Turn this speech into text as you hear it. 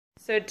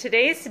So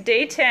today's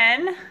day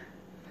 10.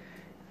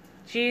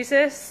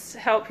 Jesus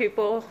helped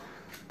people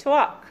to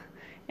walk,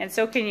 and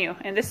so can you.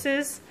 And this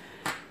is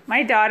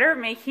my daughter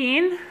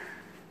making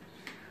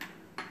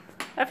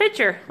a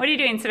picture. What are you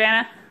doing,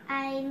 Savannah?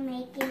 I'm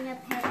making a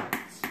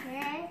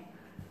picture.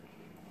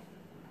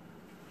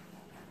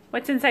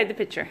 What's inside the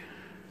picture?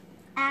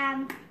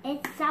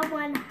 It's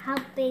someone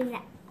helping the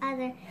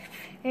other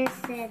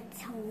person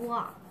to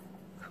walk.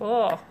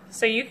 Cool.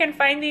 So you can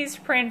find these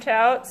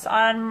printouts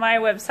on my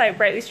website,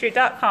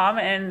 brightleystreet.com,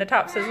 and the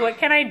top says, what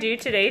can I do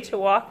today to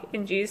walk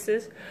in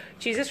Jesus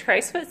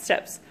Christ's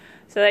footsteps?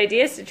 So the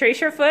idea is to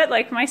trace your foot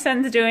like my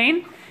son's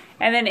doing,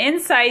 and then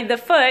inside the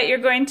foot, you're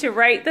going to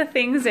write the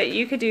things that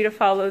you could do to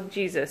follow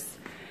Jesus.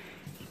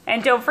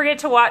 And don't forget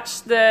to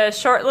watch the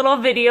short little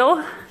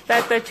video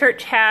that the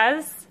church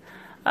has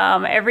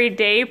every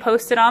day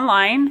posted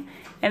online.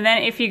 And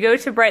then if you go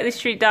to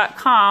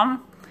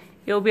brightleystreet.com,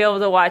 you'll be able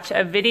to watch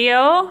a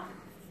video.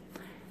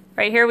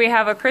 Right here we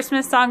have a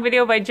Christmas song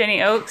video by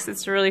Jenny Oaks.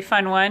 It's a really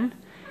fun one.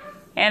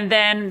 And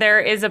then there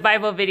is a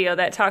Bible video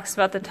that talks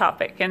about the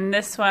topic. And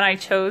this one I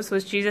chose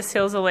was Jesus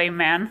Heals a Lame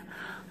Man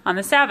on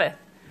the Sabbath.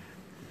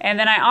 And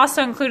then I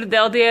also included the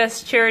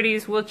LDS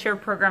Charities Wheelchair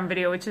Program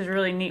video, which is a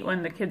really neat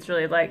one. The kids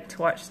really like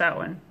to watch that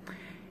one.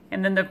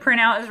 And then the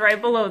printout is right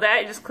below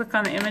that. You just click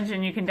on the image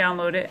and you can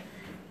download it.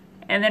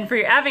 And then for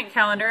your Advent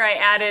calendar, I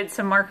added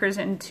some markers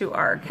into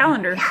our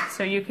calendar,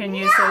 so you can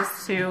use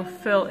those to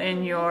fill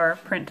in your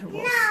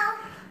printables.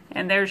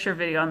 And there's your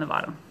video on the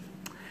bottom.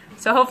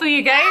 So hopefully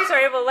you guys are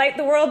able to light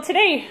the world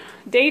today,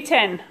 day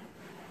 10.